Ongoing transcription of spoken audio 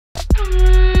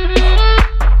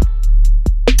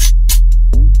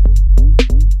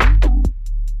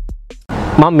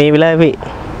මම මේ වෙලාවේ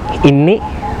ඉන්නේ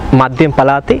මධ්‍යම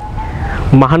පළාතේ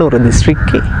මහනුවර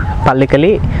දිස්ත්‍රික්කයේ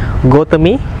පල්ලේකලේ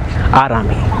ගෝතමී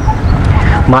ආරාමයේ.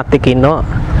 මාත් එක්ක ඉන්නවා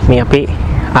මේ අපේ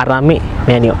ආරාමේ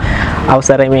මෑණියෝ.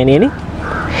 අවසරයි මෑණියනි.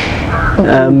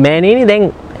 මෑණියනි දැන්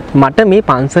මට මේ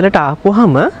පන්සලට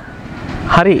ආපුවාම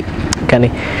හරි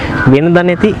කියන්නේ වෙනදා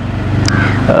නැති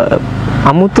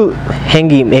අමුතු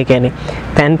හැඟීම් ඒ කියන්නේ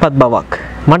තැන්පත් බවක්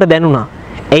මට දැනුණා.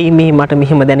 ඇයි මේ මට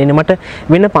මෙහෙම දැනෙන්නේ? මට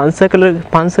වෙන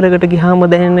පන්සලකට ගියාම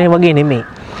දැනෙන්නේ වගේ නෙමෙයි.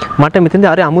 මට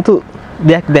මෙතනදී අර අමුතු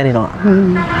දෙයක් දැනෙනවා.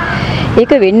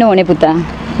 ඒක වෙන්න ඕනේ පුතා.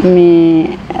 මේ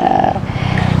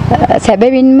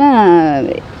සැබවින්ම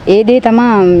ඒ දේ තමයි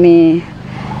මේ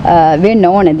වෙන්න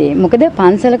ඕන දේ. මොකද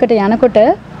පන්සලකට යනකොට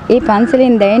ඒ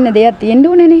පන්සලෙන් දැනෙන්න දෙයක් තියෙන්න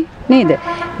ඕනේනේ නේද?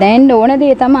 දැනෙන්න ඕන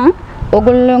දේ තමයි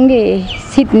ඔගොල්ලොන්ගේ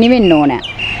සිත් නිවෙන්න ඕන.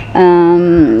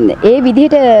 ඒ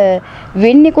විදිහට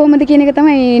වෙන්නේ කොහොමද කියන එක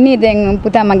තමයි නේ දැන්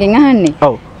පුතා මගෙන් අහන්නේ.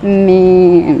 ඔව්.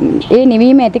 මේ ඒ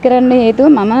නිවීම ඇති කරන්න හේතුව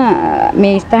මම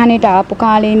මේ ස්ථානෙට ආපු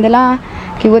කාලේ ඉඳලා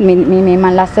කිව්වොත් මේ මම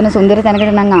ලස්සන සුන්දර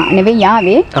තැනකට නම් නෙවෙයි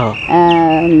ආවේ.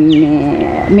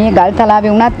 මේ ගල්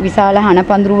තලාවේ වුණත් විශාල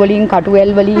හනපඳුරු වලින්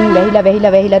කටුවැල් වලින්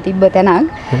වැහිලා තිබ්බ තැනක්.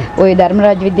 ওই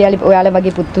ධර්මරාජ විද්‍යාලේ ඔයාලා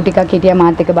වගේ පුතු ටිකක් හිටියා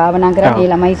මාත් එක්ක භාවනා කරා. ඒ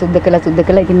ළමයි සුද්ධ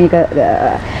කළා. ඉතින් මේක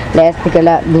ලෑස්ති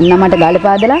කළා දුන්නා මට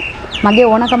ගලපාදලා. මගේ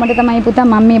ඕනකමට තමයි පුතා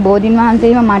මම මේ බෝධින්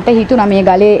වහන්සේම මට හිතුණා මේ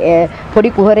ගලේ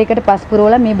පොඩි කුහරයකට පස්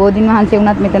පුරවලා මේ බෝධින් වහන්සේ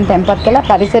වුණත් මෙතන තැන්පත් කළා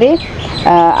පරිසරේ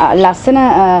ලස්සන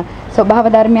ස්වභාව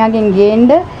ධර්මයන්ගෙන්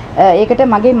ගේන්න ඒකට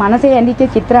මගේ මනසේ ඇඳිච්ච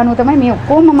චිත්‍ර අනුව තමයි මේ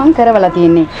ඔක්කොම මම කරවලා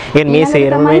තියෙන්නේ. මේ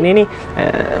සේරම වෙන්නේ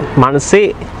මනසේ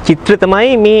චිත්‍ර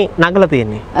තමයි මේ නගලා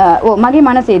තියෙන්නේ. ඔව් මගේ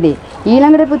මනසේදී.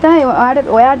 ඊළඟට පුතා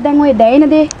ඔයාට දැන් ওই දැයින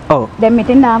දේ. ඔව්. දැන්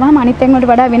මෙතෙන් ආවම අනිත් තැන්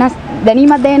වලට වඩා වෙනස්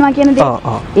දැනීමක් දැනෙනවා කියන දේ.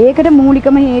 ඒකට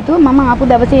මූලිකම හේතුව මම ආපු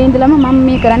දවසේ ඉඳලම මම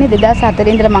මේ කරන්නේ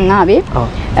 2004 ඉඳලා මම ආවේ.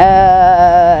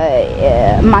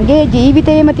 මගේ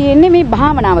ජීවිතේම තියෙන්නේ මේ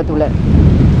භාවනාව තුල.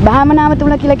 භාවනාව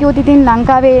තුල කියලා කිව්වොත් ඉතින්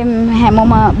ලංකාවේ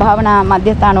හැමෝම භාවනා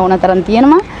මධ්‍යස්ථාන ඕන තරම්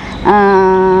තියෙනවා.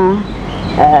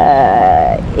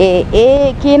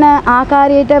 ඒ කියන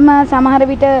ආකාරයටම සමහර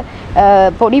විට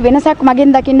පොඩි වෙනසක්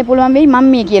මගෙන් දකින්න පුළුවන් වෙයි මම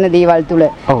මේ කියන දේවල් තුල.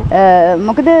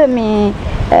 මොකද මේ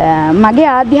මගේ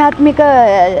ආධ්‍යාත්මික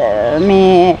මේ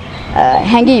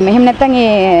හැඟීම එහෙම නැත්නම්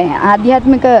ඒ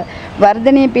ආධ්‍යාත්මික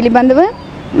වර්ධනය පිළිබඳව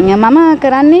මම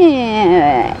කරන්නේ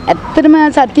ඇත්තටම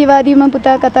සත්‍යවාදීව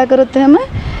පුතා කතා කරොත් එහෙම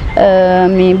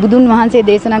මේ බුදුන් වහන්සේ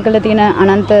දේශනා කළ තියෙන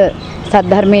අනන්ත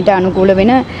සද්ධර්මයට අනුකූල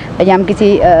වෙන යම්කිසි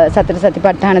සතර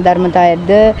සතිපට්ඨාන ධර්මතා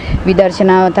ඇද්ද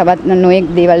විදර්ශනාව තවත් නොයෙක්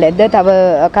දේවල් ඇද්ද තව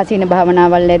කසින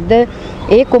භාවනාවල් ඇද්ද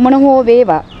ඒ කොමන හෝ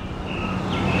වේවා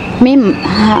මේ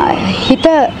හිත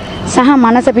සහ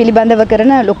මනස පිළිබඳව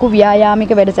කරන ලොකු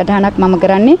ව්‍යායාමික වැඩසටහනක් මම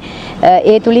කරන්නේ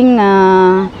ඒ තුලින්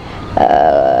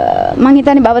මං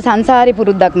හිතන්නේ බව සංසාරේ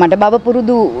පුරුද්දක් මට බව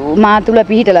පුරුදු මා තුල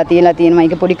පිහිටලා තියෙනවා.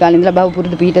 ඒක පොඩි කාලේ ඉඳලා බව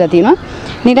පුරුදු පිහිටලා තියෙනවා.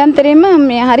 නිරන්තරයෙන්ම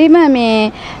මේ හරීම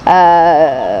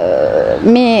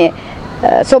මේ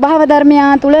ස්වභාව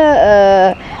ධර්මයා තුල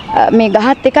මේ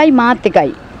ගහත් එකයි මාත්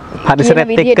එකයි.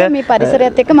 පරිසරයත් එක්ක මේ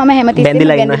පරිසරයත් එක්ක මම හැමතිස්සෙම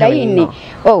බැඳලා ඉන්නේ.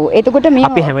 ඔව්. එතකොට මේ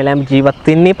අපි හැම වෙලාවෙම ජීවත්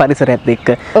වෙන්නේ පරිසරයත්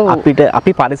එක්ක.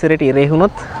 අපි පරිසරයට ඉරේ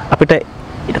වුණොත් අපිට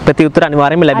ප්‍රතිඋත්තර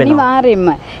අනිවාර්යයෙන්ම ලැබෙනවා. අනිවාර්යයෙන්ම.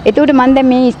 ඒකට මම දැන්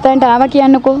මේ ස්ථානට ආවා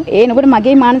කියන්නකෝ. ඒනකොට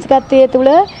මගේ මානසිකත්වයේ තුල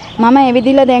මම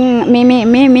ඇවිදිලා දැන්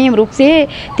මේ වෘක්ෂයේ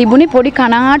තිබුණේ පොඩි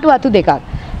කණාටු අතු දෙකක්.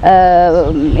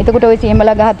 එතකොට ওই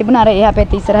සියඹලා ගහ තිබුණා. අර එහා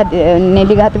පැත්තේ ඉස්සරහ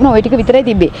නෙල්ලි ගහ තිබුණා. ওই ටික විතරයි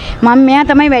තිබ්බේ. මම මෙයා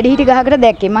තමයි වැඩිහිටි ගහකට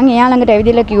දැක්කේ. මම එයා ළඟට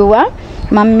ඇවිදලා කිව්වා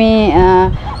මම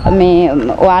මේ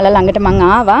ඔයාලා ළඟට මං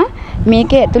ආවා.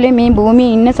 මේකේ ඇතුලේ මේ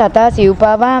භූමියේ ඉන්න සතා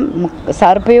සිව්පාවා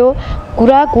සර්පයෝ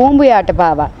කුරා කූඹු යාට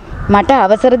පාවා. මට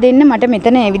අවසර දෙන්න මට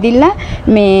මෙතන ඇවිදින්න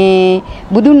මේ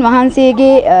බුදුන්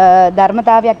වහන්සේගේ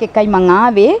ධර්මතාවයක් එක්කයි මං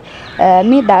ආවේ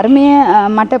මේ ධර්මය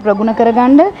මට ප්‍රගුණ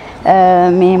කරගන්න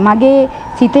මේ මගේ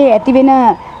සිතේ ඇතිවෙන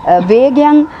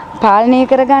වේගයන් පාලනය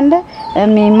කරගන්න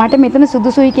මේ මට මෙතන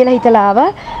සුදුසුයි කියලා හිතලා ආවා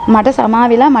මට සමා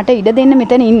වෙලා මට ඉඩ දෙන්න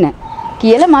මෙතන ඉන්න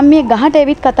කියලා මම මේ ගහට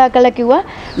ඇවිත් කතා කරලා කිව්වා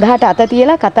ගහට අත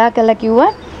තියලා කතා කරලා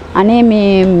කිව්වා අනේ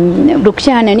මේ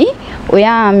වෘක්ෂානනි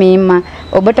ඔයා මේ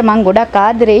ඔබට මං ගොඩක්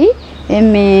ආදරෙයි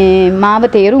මේ මාව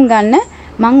තේරුම් ගන්න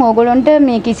මං ඕගොල්ලන්ට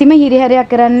මේ කිසිම හිරිහැරයක්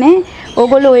කරන්නේ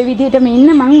ඕගොල්ලෝ ওই විදිහටම ඉන්න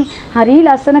මං හරිය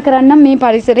ලස්සන කරන්නම් මේ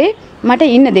පරිසරේ මට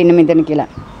ඉන්න දෙන්න මෙතන කියලා.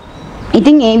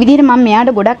 ඉතින් ඒ විදිහට මම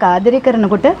මෙයාට ගොඩක් ආදරය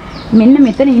කරනකොට මෙන්න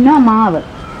මෙතන ඉන්නවා මාව.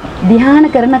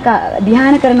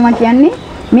 ධ්‍යාන කරනවා කියන්නේ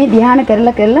මේ ධ්‍යාන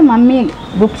කරලා මම මේ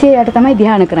වෘක්ෂයේ යට තමයි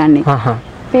ධ්‍යාන කරන්නේ.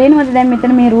 පේනවද දැන්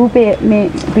මෙතන මේ රූපේ මේ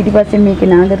පිටිපස්සේ මේකේ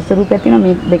නාගර ස්වරූපයක් තියෙනවා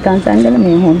මේ දෙකන් සංගල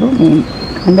මේ හොඳු මේ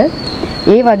හොඳ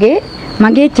ඒ වගේ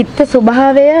මගේ චිත්ත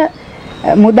ස්වභාවය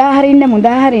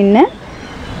මුදාහරින්න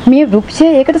මේ වෘක්ෂය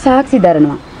ඒකට සාක්ෂි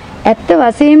දරනවා. ඇත්ත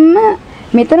වශයෙන්ම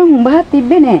මෙතන හුඹහක්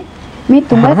තිබ්බේ නැහැ. මේ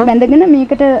තුඹස් බැඳගෙන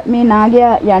මේකට මේ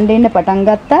නාගයා යන්න එන්න පටන්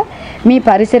ගත්තා. මේ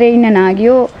පරිසරයේ ඉන්න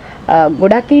නාගයෝ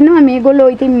ගොඩක් ඉන්නවා. මේගොල්ලෝ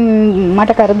ඉතින්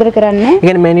මට කරදර කරන්නේ නැහැ. ඒ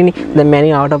කියන්නේ මෑණිනි දැන්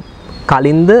මෑණි ආවට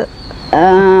කලින්ද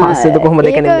පස්සේද කොහොමද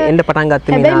කියන්නේ එන්න පටන්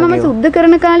ගත්තේ මේ නාගයෝ? හැබැයි මම සුද්ධ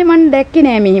කරන කාලේ මම දැක්කේ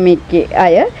නෑ මෙහිම එක්කේ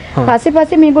අය.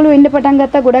 පස්සේ මේගොල්ලෝ එන්න පටන්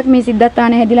ගත්තා. ගොඩක් මේ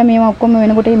සිද්ධාස්ථාන හැදිලා මේවා ඔක්කොම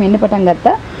වෙනකොට එන්න පටන්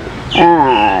ගත්තා.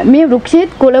 මේ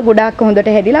වෘක්ෂයේත් කොළ ගොඩක්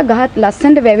හොඳට හැදිලා ගහත්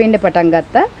ලස්සනට වැවෙන්න පටන්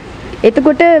ගත්තා.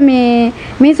 එතකොට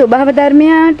මේ ස්වභාව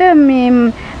ධර්මයාට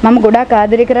මම ගොඩක්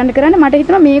ආදරය කරන්න මට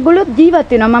හිතුණා මේගොල්ලෝ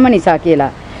ජීවත් වෙනවා මම නිසා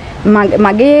කියලා.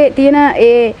 මගේ තියෙන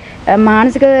ඒ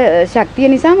මානසික ශක්තිය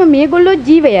නිසාම මේගොල්ලෝ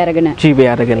ජීවය අරගෙන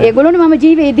ඒගොල්ලෝට මම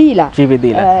ජීවේ දීලා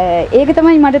ඒක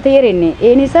තමයි මට තේරෙන්නේ.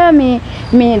 ඒ නිසා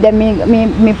දැන්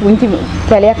මේ පුංචි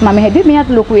කැලයක් මම හැදුවේ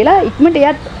මෙයාත් ලොකු වෙලා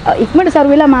ඉක්මනට සරු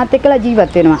වෙලා මාත් එක්කලා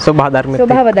ජීවත් වෙනවා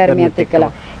ස්වභාව ධර්මයත්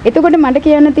එක්කලා. එතකොට මට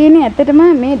කියන්න තියෙන්නේ ඇත්තටම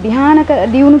මේ ධ්‍යාන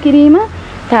දියුණු කිරීම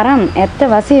තරම් ඇත්ත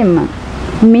වශයෙන්ම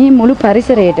මේ මුළු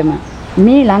පරිසරයටම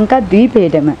මේ ලංකා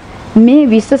ද්වීපයටම මේ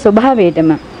විශ්ව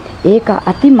ස්වභාවයටම ඒක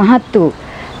අති මහත් වූ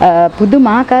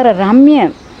පුදුමාකාර රම්‍ය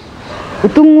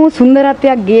උතුම් වූ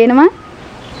සුන්දරත්වයක් ගේනවා.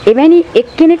 එවැනි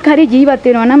එක්කෙනෙක් හරි ජීවත්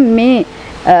වෙනවා නම් මේ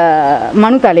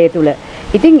මනුතලයේ තුල.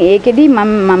 ඉතින් ඒකෙදි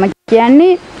මම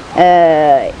කියන්නේ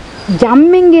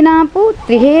ජම්මෙන් ගෙනාපු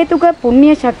ත්‍රි හේතුක පුණ්‍ය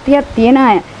ශක්තියක් තියන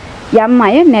යම්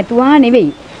අය නැතුවා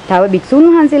නෙවෙයි. තව භික්ෂුන්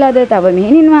වහන්සේලාද, තව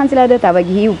මෙහෙණින් වහන්සේලාද, තව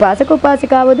ගිහි උපාසක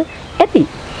උපාසිකාවද ඇති.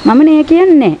 මම නේ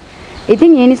කියන්නේ.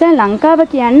 ඉතින් ඒ නිසා ලංකාව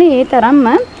කියන්නේ ඒ තරම්ම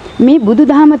මේ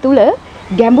බුදුදහම තුල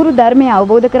ගැඹුරු ධර්මය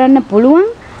අවබෝධ කරන්න පුළුවන්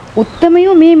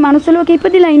උත්තමයෝ මේ මනුස්ස ලෝකෙ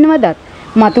ඉපදිලා ඉන්නවදත්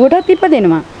මතුවටත්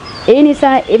ඉපදෙනවා. ඒ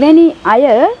නිසා එවැනි අය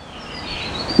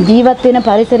ජීවත් වෙන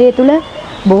පරිසරය තුල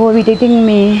බොහෝ විට ඉතින්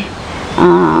මේ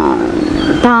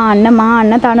තාන්න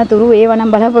මාන්න තනතුරු ඒව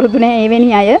නම් බලාපොරොත්තු නැහැ. එවැනි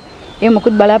අය ඒ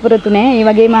මොකුත් බලාපොරොත්තු නැහැ. ඒ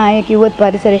වගේම අය කිව්වොත්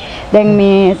පරිසරේ දැන්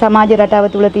මේ සමාජ රටාව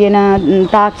තුල තියෙන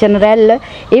තාක්ෂණ රැල්ල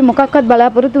ඒ මොකක්වත්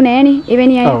බලාපොරොත්තු නැහෙනේ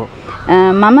එවැනි අය.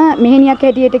 මම මෙහෙණියක්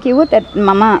හැටියට කිව්වොත්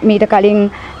මම මීට කලින්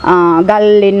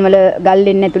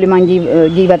ගල්ලෙන් ඇතුලේ මං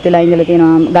ජීවත් වෙලා ඉඳලා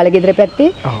තියෙනවා ගලගෙදර පැත්තේ.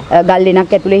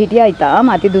 ගල්ලෙනක් ඇතුලේ හිටියා.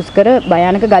 ඉතාලම අති දුෂ්කර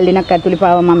භයානක ගල්ලෙනක් ඇතුලේ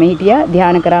පාව මම හිටියා.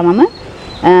 ධ්‍යාන කරා මම.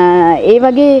 ඒ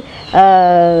වගේ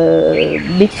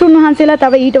භික්ෂුන් වහන්සේලා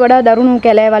තව ඊට වඩා දරුණු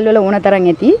කැලෑවල් වල ඕන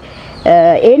තරම් ඇති.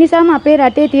 ඒ නිසාම අපේ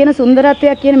රටේ තියෙන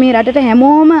සුන්දරත්වයක් කියන මේ රටට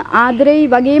හැමෝම ආදරෙයි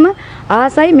වගේම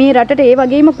ආසයි. මේ රටට ඒ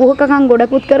වගේම කුහකකම්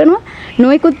ගොඩකුත් කරනවා.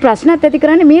 නොයිකුත් ප්‍රශ්නත් ඇති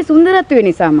කරන්නේ මේ සුන්දරත්වය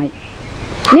නිසාමයි.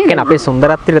 නේද? අපේ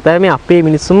සුන්දරත්වයට තමයි මේ අපේ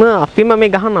මිනිස්සුම අපිම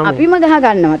මේ ගහනවා. අපිම ගහ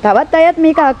ගන්නවා. තවත් අයත්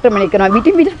මේක ආක්‍රමණය කරනවා.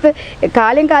 විටින් විට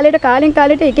කාලෙන්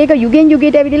කාලෙට එක එක යුගෙන්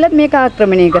යුගයට ඇවිදලත් මේක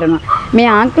ආක්‍රමණය කරනවා. මේ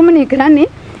ආක්‍රමණය කරන්නේ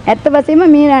ඇත්ත වශයෙන්ම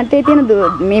මේ රටේ තියෙන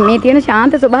මේ තියෙන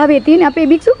ශාන්ත ස්වභාවය තියෙන අපේ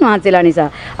භික්ෂුන් වහන්සේලා නිසා,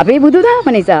 අපේ බුදුදහම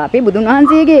නිසා, අපේ බුදුන්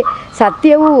වහන්සේගේ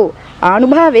සත්‍ය වූ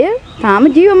ආනුභාවය තාම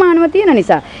ජීවමානව තියෙන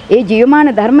නිසා. ඒ ජීවමාන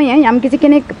ධර්මය යම් කිසි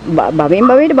කෙනෙක් භවෙන්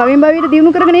භවයට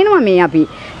දියුණු කරගෙන එනවා මේ අපි.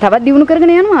 තවත් දියුණු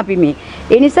කරගෙන යනවා අපි මේ.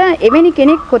 ඒ නිසා එවැනි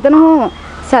කෙනෙක් කොතන හෝ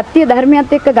සත්‍ය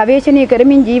ධර්මයත් එක්ක ගවේෂණය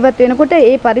කරමින් ජීවත් වෙනකොට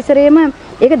ඒ පරිසරයේම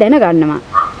ඒක දැනගන්නවා.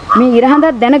 මේ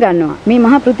ඉරහඳක් දැනගන්නවා. මේ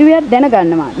මහා පෘථිවියත්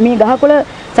දැනගන්නවා. මේ ගහකොළ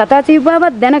සතා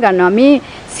සිව්පාවත් දැනගන්නවා. මේ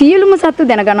සියලුම සත්තු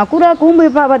දැනගන්නවා. කුරා කුඹ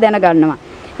විපාව දැනගන්නවා.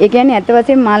 ඒ කියන්නේ ඇත්ත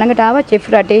වශයෙන්ම මා ළඟට ආවා චෙෆ්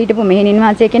රටේ හිටපු මෙහෙණින්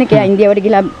වහන්සේ කෙනෙක්. එයා ඉන්දියාවට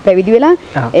ගිහලා පැවිදි වෙලා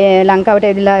ලංකාවට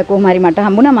ඇවිදලා කොහොම හරි මට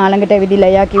හම්බුණා. මා ළඟට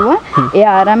ඇවිදලා එයා කිව්වා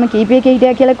එයා ආරාම කීපයක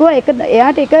හිටියා කියලා කිව්වා.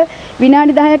 එයාට එක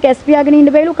විනාඩි 10ක් ඇස් පියාගෙන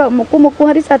ඉන්න බැලු මොකු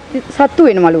හරි සත්තු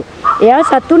වෙනවලු. එයා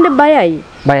සත්තුන්ට බයයි.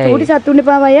 චූටි සත්තුන්ට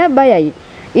පාවා එයා බයයි.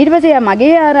 ඊට පස්සේ එයා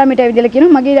මගේ ආරාමයට ඇවිදලා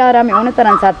කියනවා මගේ ආරාමේ ඕන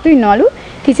තරම් සත්තු ඉන්නවලු.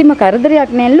 කිසිම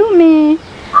කරදරයක් නැල්ලු. මේ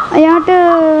එයාට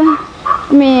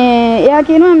එයා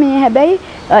කියනවා මේ හැබැයි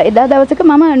එදා දවසක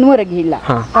මම නුවර ගිහිල්ලා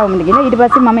ටවුමට ගිහලා ඊට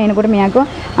පස්සේ මම එනකොට මෙයා කිව්වා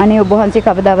අනේ ඔබ වහන්සේ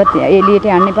කවදාවත් එළියට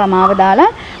යන්න එපා මාව දාලා.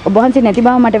 ඔබ වහන්සේ නැති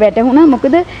බව මට වැටහුණා.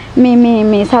 මොකද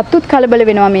මේ සත්තුත් කලබල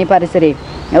වෙනවා මේ පරිසරේ.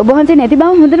 ඔබ වහන්සේ නැති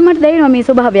බව හොඳට මට දැනෙනවා මේ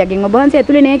ස්වභාවයෙන්. ඔබ වහන්සේ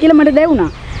ඇතුලේ නැහැ කියලා මට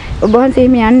දැනුණා. ඔබ වහන්සේ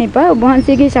එහෙම යන්න එපා. ඔබ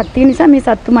වහන්සේගේ ශක්තිය නිසා මේ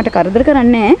සත්තු මට කරදර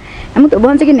කරන්නේ නැහැ. නමුත් ඔබ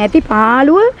වහන්සේගේ නැති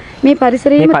පාළුව මේ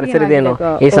පරිසරයේම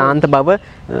තියෙනවා. ඒ ශාන්ත බව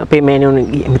අපේ මේනියුන්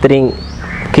විතරින්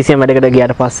කිසියම් වැඩකට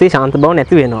ගියාට පස්සේ ශාන්ත බව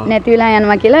නැති වෙනවා. නැති වෙලා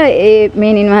යනවා කියලා ඒ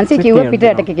මේනින් වහන්සේ කිව්ව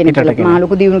පිටරටක කෙනෙක් කියලා.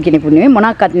 මහලුකු දියුණු කෙනෙකුත් නෙවෙයි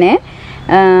මොනක්වත් නැහැ.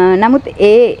 නමුත්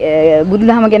ඒ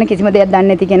බුදුදහම ගැන කිසිම දෙයක් දන්නේ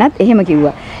නැති කෙනත් එහෙම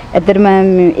කිව්වා. ඇත්තටම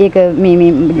ඒක මේ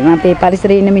අපේ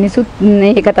පරිසරයේ ඉන්න මිනිස්සුත්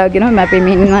මේ කතාව කියනවා. අපේ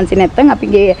මෙහෙණින් වහන්සේ නැත්තම්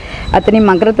අපිගේ අතනින්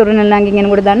මකර තොරණ ළඟින්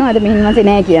එනකොට දන්නවා අද මෙහෙණින් වහන්සේ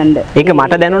නැහැ කියන්නේ. ඒක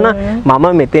මට දැනුණා. මම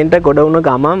මෙතෙන්ට ගොඩ වුණ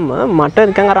ගමන්ම මට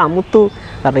නිකන් අර අමුතු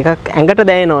අර එකක් ඇඟට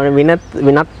දැනෙනවා.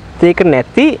 වෙනත් ඒක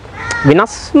නැති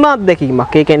විනාශම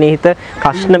අත්දැකීමක්. ඒ කියන්නේ හිත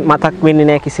ප්‍රශ්න මතක් වෙන්නේ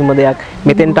නැහැ කිසිම දෙයක්.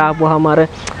 මෙතෙන්ට ආපුවාම අර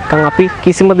නිකන් අපි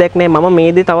කිසිම දෙයක් නැහැ. මම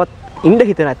මේ දේ තවත් ඉන්න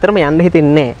හිතන ඇත්තටම යන්න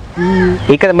හිතෙන්නේ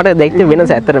නැහැ. ඒක මට දැක්කේ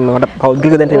වෙනස ඇත්තටම මට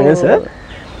පෞද්ගලික දැනට වෙනස.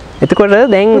 එතකොට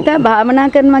දැන් පුතා භාවනා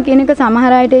කරනවා කියන එක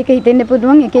සමහර අයට ඒක හිතෙන්න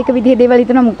පුළුවන් එක එක විදිහේ දේවල්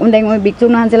හිතනවා. දැන් ওই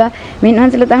භික්ෂුන් වහන්සේලා මින්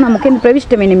වහන්සේලා තහන මොකෙන්ද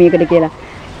ප්‍රවිෂ්ඨ වෙන්නේ මේකට කියලා.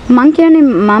 මං කියන්නේ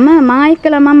මා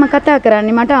එක්කලා මම කතා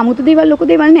කරන්නේ මට 아무තු දේවල් ලොකු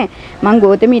දේවල් නැහැ. මං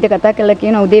ගෝතමීට කතා කරලා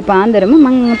කියන උදේ පාන්දරම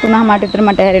මං 3:00 විතර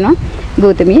මට හැරෙනවා.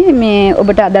 ගෝතමී මේ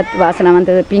ඔබට අදත් වාසනාවන්ත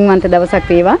පින්වන්ත දවසක්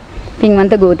වේවා.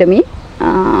 පින්වන්ත ගෝතමී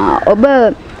ඔබ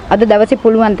අද දවසේ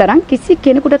පුළුවන් තරම් කිසි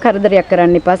කෙනෙකුට කරදරයක්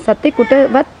කරන්න එපා.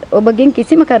 සත්‍යෙකුටවත් ඔබගෙන්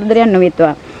කිසිම කරදරයක්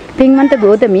නොවෙත්වා. පින්වන්ත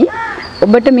ගෝතමී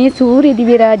ඔබට මේ සූර්ය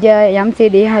දිව්‍ය රාජයා යම්සේ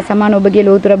දේහ සමාන ඔබගේ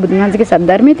ලෝතර බුදුන් වහන්සේගේ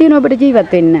සද්ධර්මයේ තියෙන ඔබට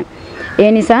ජීවත් වෙන්න. ඒ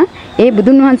නිසා ඒ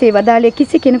බුදුන් වහන්සේ වදාළේ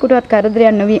කිසි කෙනෙකුටවත්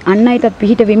කරදරයක් නොවි අන් අයටත්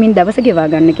පිහිට වෙමින් දවස ගෙවා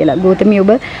ගන්න කියලා. ගෝතමී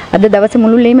ඔබ අද දවස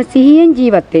මුළුල්ලේම සිහියෙන්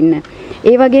ජීවත් වෙන්න.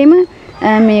 ඒ වගේම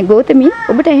මේ ගෝතමී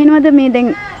ඔබට ඇහෙනවද මේ දැන්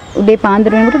උදේ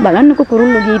පාන්දර වෙනකොට බලන්නකෝ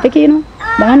කුරුල්ලෝ ගීත කියනවා.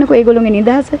 බලන්නකෝ ඒගොල්ලෝගේ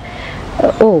නිදහස.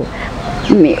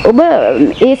 මේ ඔබ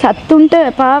ඒ සත්තුන්ට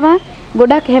පාවා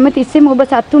ගොඩක් හැමතිස්සෙම ඔබ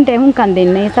සත්තුන්ට ඇහුම්කන්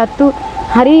දෙන්න. ඒ සත්තු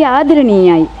හරි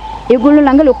ආදරණීයයි. ඒගොල්ලෝ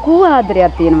ළඟ ලොකු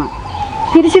ආදරයක් තියෙනවා.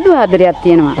 පිරිසිදු ආදරයක්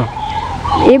තියෙනවා.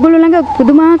 ඒගොල්ලෝ ළඟ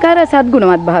පුදුමාකාර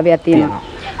සද්ගුණවත් භාවයක් තියෙනවා.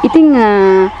 ඉතින්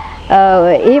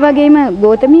ඒ වගේම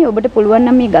ගෝතමී ඔබට පුළුවන්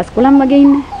නම් මේ ගස් කොළන් වගේ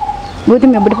ඉන්න.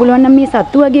 ගෝතමී ඔබට පුළුවන් නම් මේ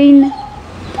සත්තු වගේ ඉන්න.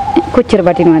 කොච්චර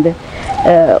වටිනවද?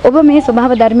 ඔබ මේ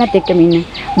ස්වභාව ධර්මයත් එක්කම ඉන්න.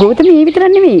 ගෝතමී ඒ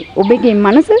විතරක් නෙවෙයි. ඔබගේ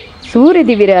මනස සූර්ය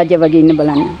දිව්‍ය රාජ්‍ය වගේ ඉන්න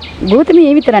බලන්න. ගෝතමී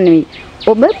ඒ විතරක් නෙවෙයි.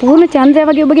 ඔබ පූර්ණ චන්ද්‍රය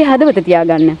වගේ ඔබගේ හදවත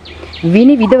තියාගන්න.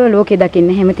 විනිවිදව ලෝකේ දකින්න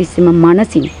හැමතිස්සෙම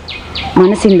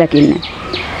මනසින් දකින්න.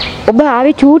 ඔබ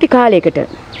ආවේ චූටි කාලයකට.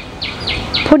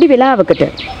 පොඩි වෙලාවකට.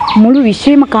 මුළු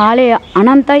විශ්වයේම කාලය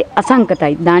අනන්තයි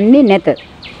අසංකතයි. දන්නේ නැත.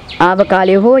 ආව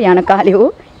කාලය හෝ යන කාලය හෝ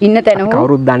ඉන්න තැන හෝ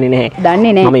කවුරුත් දන්නේ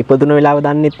නැහැ. මම ඉපදුන වෙලාව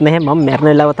දන්නෙත් නැහැ. මම මැරෙන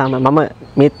වෙලාව තමයි. මම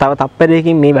මේ තව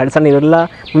තප්පරයකින් මේ වැඩසටහන ඉවරලා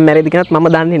මම මැරෙයිද කියනත් මම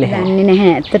දන්නේ නැහැ. දන්නේ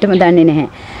නැහැ. ඇත්තටම දන්නේ නැහැ.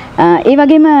 ඒ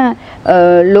වගේම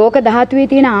ලෝක ධාතුවේ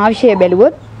තියෙන ආශය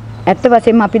බැලුවොත් ඇත්ත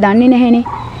වශයෙන්ම අපි දන්නේ නැහැනේ.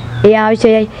 ඒ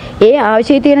ආශයයි. ඒ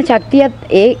ආශයේ තියෙන ශක්තියත්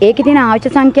ඒකේ තියෙන ආශ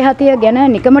සංඛ්‍යාතය ගැන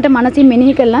නිකමට මනසින්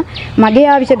මෙනෙහි කළා මගේ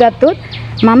ආශය ගත්තොත්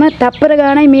මම තප්පර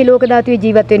ගානයි මේ ලෝක ධාතුවේ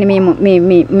ජීවත් වෙන්නේ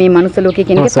මේ මනුස්ස ලෝකයේ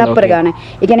කියන එක තප්පර ගානයි.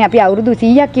 ඒ කියන්නේ අපි අවුරුදු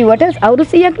 100ක් කිව්වට අවුරුදු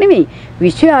 100ක් නෙවෙයි.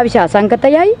 විශ්ව ආවිෂ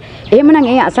අසංකතයයි. එහෙමනම්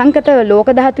ඒ අසංකත ලෝක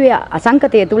ධාතුවේ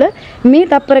අසංකතය තුල මේ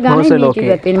තප්පර ගානයි මේ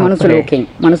ජීවත් වෙන්නේ මනුස්ස ලෝකෙන්.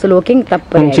 මනුස්ස ලෝකෙන්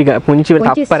තප්පරයි. පුංචි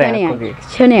තප්පරයක්.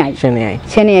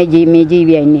 ක්ෂණයයි මේ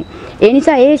ජීවියා ඉන්නේ. ඒ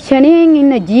නිසා ඒ ක්ෂණයෙන්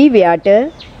ඉන්න ජීවයාට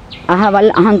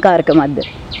අහවල් අහංකාරකමක්ද?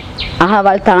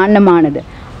 අහවල් තාන්නමානද?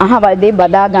 අහවල් දේ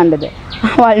බදා ගන්නද?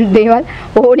 අහවල් දේවල්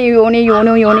ඕනි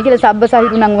කියලා සබ්බ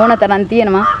සහිරු නම් ඕන තරම්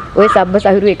තියෙනවා. ওই සබ්බ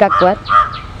සහිරු එකක්වත්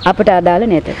අපට අදාළ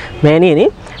නැත. මෑණියනේ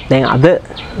දැන් අද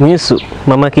මිනිස්සු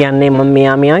මම කියන්නේ මම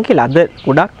මෙයා කියලා අද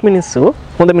ගොඩක් මිනිස්සු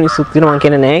හොඳ මිනිස්සුත් වෙනවා මම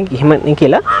කියන්නේ නෑ එහෙම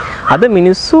කියලා අද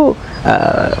මිනිස්සු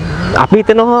අපි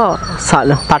හිතනවා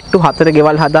තට්ටු 4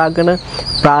 ගෙවල් හදාගෙන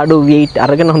ප්‍රාඩෝ V8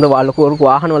 අරගෙන හොඳ වලකෝරු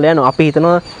වාහන වල යනවා අපි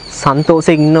හිතනවා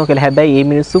සන්තෝෂයෙන් ඉන්නවා කියලා. හැබැයි මේ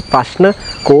මිනිස්සු ප්‍රශ්න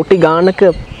කෝටි ගානක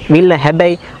මිල්ල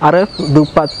හැබැයි අර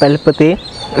දුප්පත් පැල්පතේ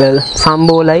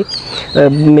සම්බෝලයි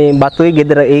මේ බතුයි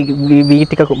ගෙදර ඒ වී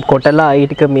ටික කොටලා ඒ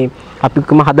ටික මේ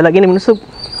අපිකම හදලාගෙන මිනිස්සු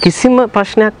කිසිම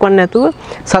ප්‍රශ්නයක් වන්නේ නැතුව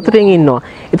සතුටින් ඉන්නවා.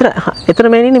 ඒතර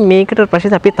මෑණියනේ මේකට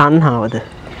ප්‍රශ්නේ අපි තණ්හාවද?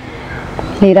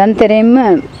 නිරන්තරයෙන්ම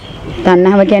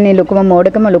තණ්හාව කියන්නේ ලොකුම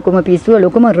මෝඩකම, ලොකුම පිස්සුව,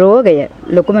 ලොකුම රෝගය,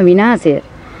 ලොකුම විනාශය.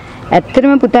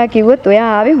 ඇත්තටම පුතා කිව්වොත්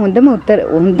ඔයා ආවේ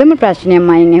හොඳම ප්‍රශ්නයක්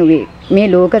මයින් ඇහුවේ. මේ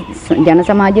ලෝක ජන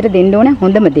සමාජයට දෙන්න ඕන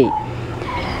හොඳම දේ.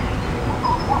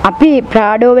 අපි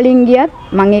ප්‍රාඩෝ වලින් ගියත්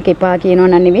මම ඒක එපා කියනවා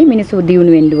නන් නෙවෙයි මිනිස්සු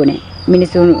දියුණු වෙන්න ඕනේ.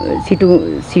 මිනිස්සු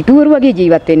සිටුවරු වගේ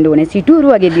ජීවත් වෙන්න ඕනේ. සිටුවරු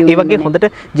වගේ දියුණු. ඒ වගේ හොඳට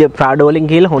ප්‍රාඩෝ වලින්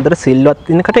ගිහලා හොඳට සිල්වත්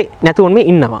වෙනකට නැතුවම මේ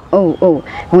ඉන්නවා. ඔව්.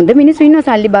 හොඳ මිනිස්සු ඉන්නවා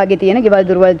සල්ලි භාගේ තියෙන, ගෙවල්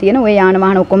දොරවල් තියෙන, ඔය යාන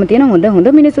වාහන ඔක්කොම තියෙන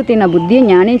හොඳ මිනිස්සු තියෙනවා. බුද්ධිය,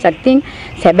 ඥානෙ, ශක්තියෙන්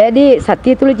සැබෑදී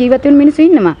සත්‍ය තුල ජීවත් වෙන මිනිස්සු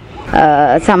ඉන්නවා.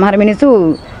 සමහර මිනිස්සු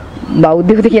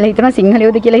බෞද්ධයෝද කියලා හිතනවා,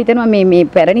 සිංහලයෝද කියලා හිතනවා. මේ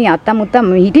පැරණි අත්තම් මුත්තම්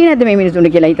හිටියේ නැද්ද මේ මිනිසුන්ට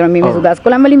කියලා හිතනවා. මේ මිනිස්සු ගස්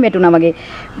කොළන් වලින් වැටුණා වගේ.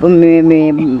 මේ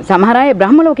සමහර අය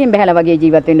බ්‍රහ්ම ලෝකයෙන් බහැලා වගේ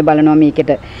ජීවත් වෙන්න බලනවා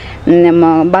මේකට.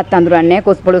 බත් අඳුරන්නේ නැහැ,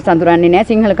 කොස්පොළොස් අඳුරන්නේ නැහැ,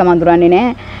 සිංහලකම අඳුරන්නේ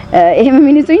නැහැ. එහෙම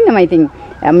මිනිස්සු ඉන්නවා. ඉතින්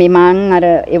මේ මං අර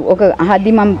ඔක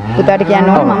අහද්දි මම පුතාට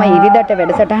කියනවා මම ඉරිදට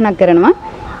වැඩසටහනක් කරනවා.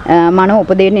 මනෝ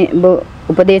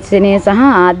උපදේශනයේ සහ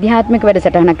ආධ්‍යාත්මික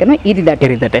වැඩසටහනක් කරනවා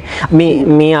ඉරිදට.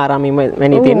 මේ ආරාමෙම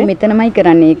වෙන්නේ තියෙන්නේ. මෙතනමයි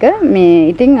කරන්නේ ඒක. මේ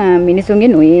ඉතින් මිනිසුන්ගේ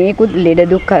නොයේකුත් ලෙඩ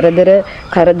දුක්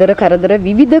කරදර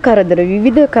විවිධ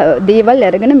දේවල්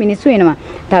අරගෙන මිනිස්සු එනවා.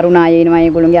 තරුණ අය එනවා.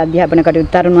 ඒගොල්ලෝගේ අධ්‍යාපන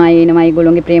කටයුතු තරුණ අය එනවා.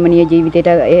 ඒගොල්ලෝගේ ප්‍රේමණීය ජීවිතයට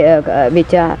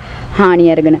වෙච්ච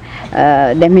හානි අරගෙන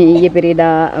දැන් මේ ඊයේ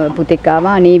පෙරේදා පුතෙක්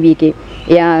ආවා නේවි එකේ.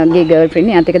 එයාගේ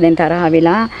ගර්ල්ෆ්‍රෙන්ඩ් එයාත් එක්ක දැන් තරහ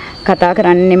වෙලා කතා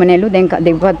කරන්නෙම නැලු. දැන්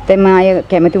දෙපැත්තම අය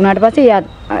කැමති වුණාට පස්සේ එයා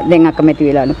දැන් අකමැති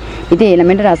වෙලාලු. ඉතින් ඒ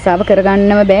ළමෙන්ට රස්සාව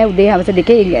කරගන්නම බෑ. උදේ හවස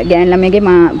දෙකේ ගෑන්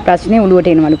ළමයාගේ ප්‍රශ්නේ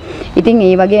ඔළුවට එනවලු. ඉතින්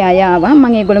ඒ වගේ අය ආවා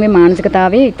මම ඒගොල්ලෝගේ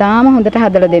මානසිකතාවය ඉතාම හොඳට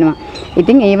හදලා දෙනවා.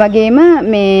 ඉතින් ඒ වගේම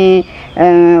මේ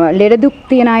ලෙඩ දුක්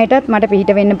තියන අයටත් මට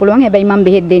පිහිට වෙන්න පුළුවන්. හැබැයි මම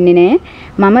බෙහෙත් දෙන්නේ නෑ.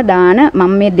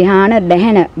 මම මේ ධ්‍යාන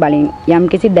දැහැන බලෙන්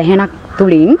යම්කිසි දැහැනක්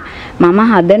තුලින් මම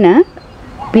හදන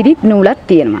පිරිත් නූලක්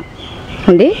තියෙනවා.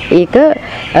 හොඳේ ඒක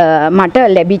මට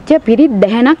ලැබිච්ච පිරිත්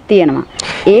දැහැනක් තියෙනවා.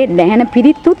 ඒ දැහැන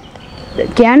පිරිතුත්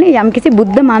කියන්නේ යම්කිසි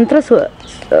බුද්ධ මන්ත්‍ර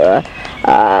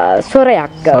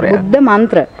ස්වරයක් බුද්ධ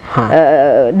මන්ත්‍ර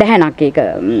දැහැනක් ඒක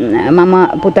මම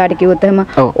පුතාට කිව්වොත් එහෙම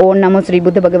ඕන් නමෝ ශ්‍රී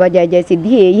බුද්ධ භගවා ජය ජය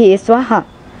සිද්ධි ඒ ස්වාහා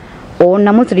ඕන්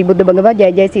නමෝ ශ්‍රී බුද්ධ භගවා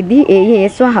ජය ජය සිද්ධි ඒ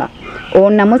ස්වාහා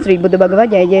ඕන් නමෝ ශ්‍රී බුද්ධ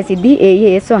භගවා ජය ජය සිද්ධි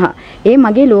ඒ ස්වාහා ඒ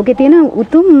මගේ ලෝකේ තියෙන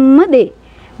උතුම්ම දේ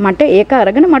මට ඒක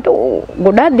අරගෙන මට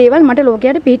ගොඩාක් දේවල් මට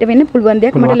ලෝකයට පිට වෙන්න පුළුවන්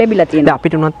දෙයක් මට ලැබිලා තියෙනවා.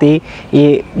 අපිට උනත් ඒ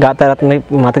ගාථා රත්න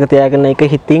මතක තියාගෙන ඒක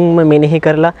හිතින්ම මෙනෙහි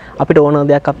කරලා අපිට ඕන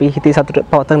දෙයක් අපි හිතේ සතුට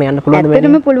පවත්වාගෙන යන්න පුළුවන් වෙන්නේ.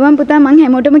 ඇත්තටම පුළුවන් පුතා මම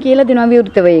හැමෝටම කියලා දෙනවා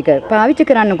විවෘතව ඒක. පාවිච්චි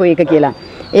කරන්නකෝ ඒක කියලා.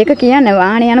 ඒක කියන්න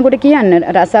වාහනේ යනකොට කියන්න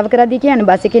රස්සාව කරද්දී කියන්න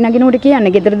බස් එකේ නගිනකොට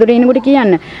කියන්න ගෙදර දොර එනකොට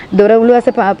කියන්න දොර උළුවස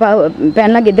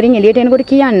පැනලා ගෙදරින් එළියට එනකොට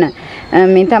කියන්න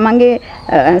මේ තමන්ගේ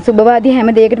සුබවාදී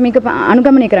හැම දෙයකටම මේක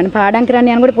අනුගමනය කරන්න පාඩම්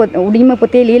කරන්න යනකොට උඩින්ම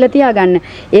පොතේ ලියලා තියාගන්න.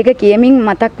 ඒක කියමින්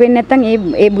මතක් වෙන්නේ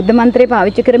නැත්නම් ඒ බුද්ධ මන්ත්‍රය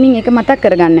පාවිච්චි කරමින් ඒක මතක්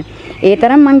කරගන්න. ඒ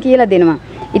තරම් මම කියලා දෙනවා.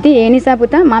 ඉතින් ඒ නිසා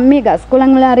පුතා මම මේ ගස්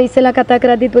කොළන් වල අර ඉස්සෙල්ලා කතා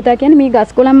කරද්දිත් පුතා කියන්නේ මේ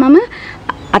ගස් කොළන් මම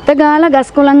අතගාලා ගස්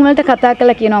කොළන් වලට කතා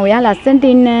කරලා කියනවා ඔයා ලස්සනට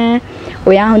ඉන්න.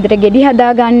 ඔයා හොඳට ගෙඩි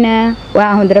හදා ගන්න.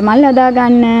 ඔයා හොඳට මල් හදා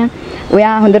ගන්න.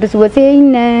 ඔයා හොඳට සුවසේ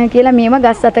ඉන්න කියලා මේවා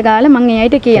ගස් අත ගාලා මම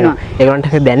එයාට කියනවා.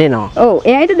 ඒගොල්ලන්ට දැනෙනවා. ඔව්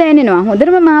එයාට දැනෙනවා.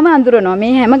 හොඳටම මාව අඳුරනවා.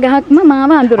 මේ හැම ගහක්ම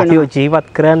මාව අඳුරනවා. අපි ජීවත්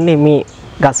කරන්නේ මේ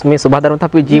ගස් මේ සුබධර්මත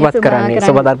අපි ජීවත් කරන්නේ.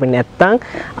 සුබධර්ම නැත්තම්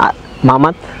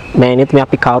මමත් මෑණියත් මේ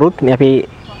අපි කවුරුත් මේ අපි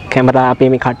කැමරා අපේ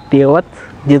මේ කට්ටියවත්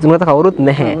ජීවිතුනකට කවුරුත්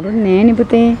නැහැ. කවුරුත් නැහැනේ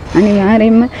පුතේ.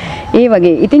 අනිවාර්යෙන්ම ඒ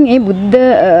වගේ. ඉතින් ඒ බුද්ධ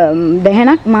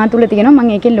දැහැනක් මා තුල තියෙනවා.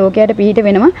 මම ඒකෙන් ලෝකයට පිහිට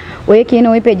වෙනවා. ඔය කියන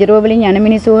ওই පෙජරෝ වලින් යන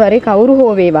මිනිස්සු හරි කවුරු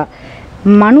හෝ වේවා.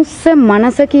 මනුස්ස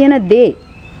මනස කියන දේ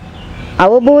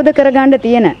අවබෝධ කරගන්න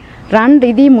තියෙන රන්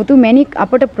රිදී මුතු මැණික්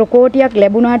අපට ප්‍රකෝටියක්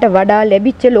ලැබුණාට වඩා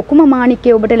ලැබිච්ච ලොකුම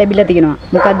මාණික්කය ඔබට ලැබිලා තියෙනවා.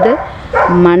 මොකද්ද?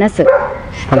 මනස.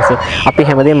 අපි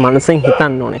හැමදේම මනසෙන්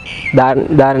හිතන්න ඕනේ.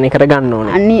 ධාරණය කරගන්න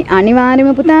ඕනේ.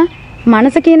 අනිවාර්යයෙන්ම පුතා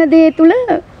මනස කියන දේ තුල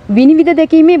විනිවිද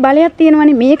දැකීමේ බලයක්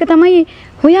තියෙනවානේ. මේක තමයි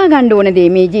හොයාගන්න ඕන දේ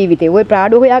මේ ජීවිතේ. ওই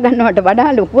ප්‍රාඩෝ හොයාගන්නවට වඩා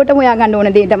ලොකුවට හොයාගන්න ඕන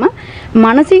දේ තමයි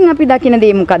මනසින් අපි දකින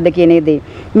දේ මොකද්ද කියන දේ.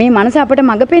 මේ මනස අපට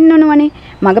මඟ පෙන්වනවනේ.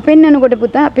 මඟ පෙන්වනකොට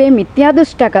පුතා අපේ මිත්‍යා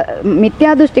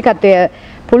දෘෂ්ටිකත්වය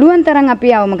පුළුවන් තරම් අපි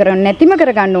අවම කරන්නේ නැතිම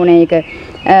කරගන්න ඕනේ ඒක.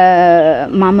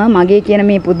 මම මගේ කියන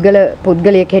මේ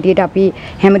පුද්ගලයෙක් හැටියට අපි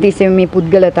හැමතිස්සෙම මේ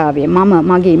පුද්ගලතාවය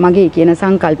මගේ කියන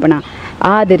සංකල්පන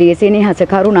ආදරය සෙනෙහස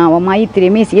කරුණාව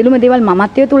මෛත්‍රිය මේ සියලුම දේවල්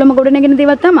මමත්වයේ තුලම ගොඩනගෙන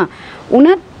දේවල් තමයි.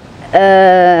 උනත්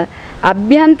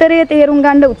අභ්‍යන්තරයේ තේරුම්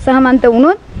ගන්න උත්සාහවන්ත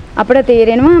වුණොත් අපිට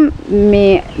තේරෙනවා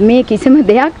මේ කිසිම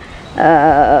දෙයක්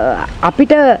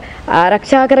අපිට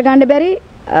ආරක්ෂා කරගන්න බැරි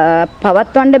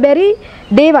පවත්වන්න බැරි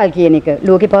දේවල් කියන එක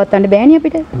ලෝකේ පවත්වන්න බෑනේ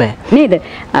අපිට. බෑ. නේද?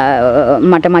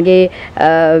 මට මගේ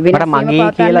වෙනස්ම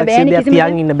කියලා සිද්ධියක්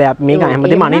තියන් ඉන්න බෑ. මේක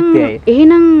හැමදේම අනිත්‍යයි.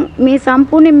 එහෙනම් මේ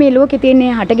සම්පූර්ණ මේ ලෝකේ තියෙන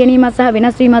හට ගැනීම සහ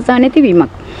වෙනස් වීම සහ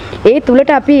නැතිවීමක්. ඒ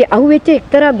තුලට අපි අහුවෙච්ච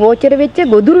එක්තරා ගෝචර වෙච්ච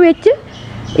ගොදුරු වෙච්ච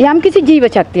යම්කිසි ජීව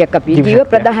ශක්තියක් අපි ජීව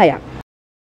ප්‍රදාහයක්.